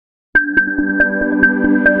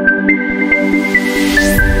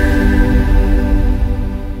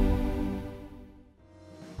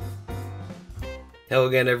Hello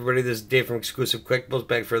again, everybody. This is Dave from Exclusive Collectibles,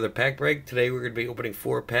 back for another pack break. Today we're going to be opening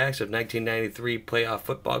 4 packs of 1993 playoff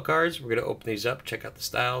football cards. We're going to open these up, check out the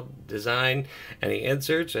style, design, any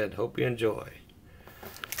inserts, and hope you enjoy.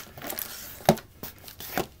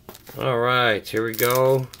 Alright, here we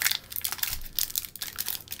go.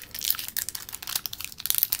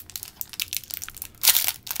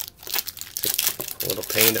 A little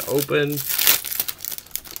pain to open.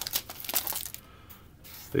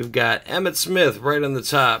 We've got Emmitt Smith right on the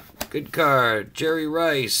top. Good card. Jerry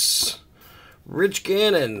Rice. Rich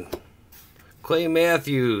Gannon. Clay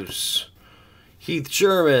Matthews. Heath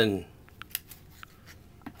Sherman.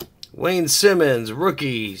 Wayne Simmons.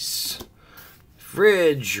 Rookies.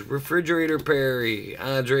 Fridge. Refrigerator Perry.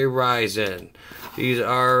 Andre Rison. These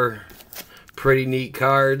are pretty neat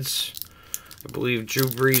cards. I believe Drew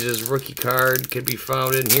Brees' rookie card can be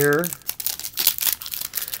found in here.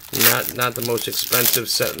 Not the most expensive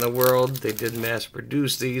set in the world. They did mass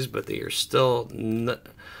produce these, but they are still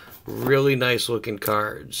really nice looking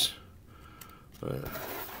cards. A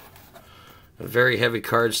very heavy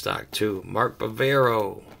card stock too. Mark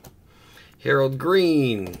Bavaro, Harold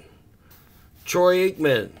Green, Troy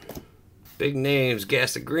Aikman, big names.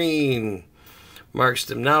 Gasta Green, Mark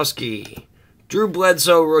Stemnowski, Drew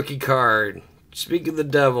Bledsoe rookie card. Speak of the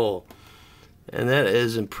devil. And that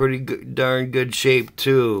is in pretty darn good shape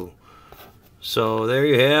too. So there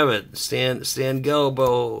you have it. Stan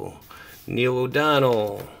Gelbo, Neil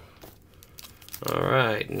O'Donnell.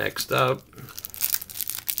 Alright, next up.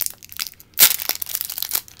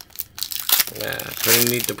 Yeah, pretty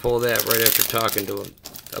neat to pull that right after talking to him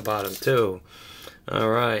about him too.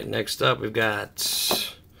 Alright, next up we've got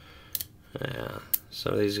some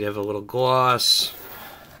of these have a little gloss.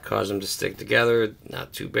 Cause them to stick together.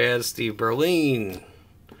 Not too bad. Steve Berline,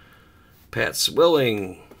 Pat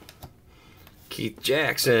Swilling, Keith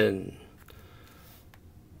Jackson,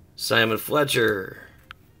 Simon Fletcher,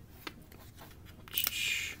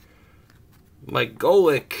 Mike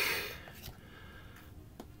Golick,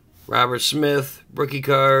 Robert Smith, rookie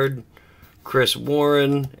card, Chris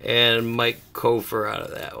Warren, and Mike Kofer out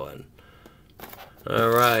of that one.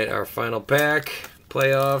 Alright, our final pack,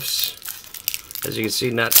 playoffs. As you can see,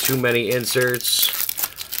 not too many inserts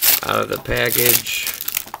out of the package.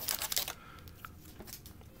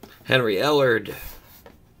 Henry Ellard.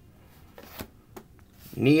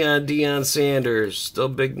 Neon Deion Sanders. Still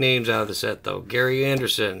big names out of the set, though. Gary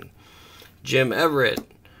Anderson. Jim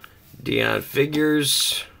Everett. Deion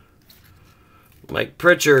Figures. Mike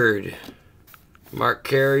Pritchard. Mark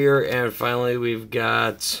Carrier. And finally, we've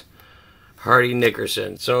got Hardy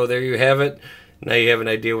Nickerson. So there you have it. Now you have an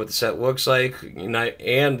idea what the set looks like,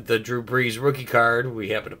 and the Drew Brees rookie card. We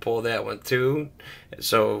happen to pull that one too.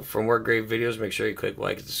 So for more great videos, make sure you click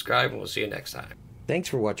like and subscribe, and we'll see you next time. Thanks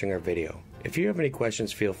for watching our video. If you have any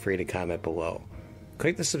questions, feel free to comment below.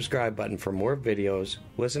 Click the subscribe button for more videos.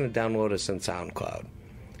 Listen and download us on SoundCloud.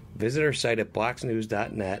 Visit our site at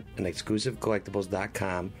bloxnews.net and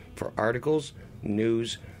exclusivecollectibles.com for articles,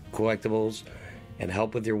 news, collectibles, and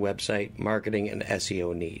help with your website, marketing, and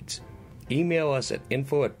SEO needs. Email us at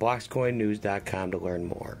info@bloxcoinnews.com to learn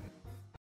more.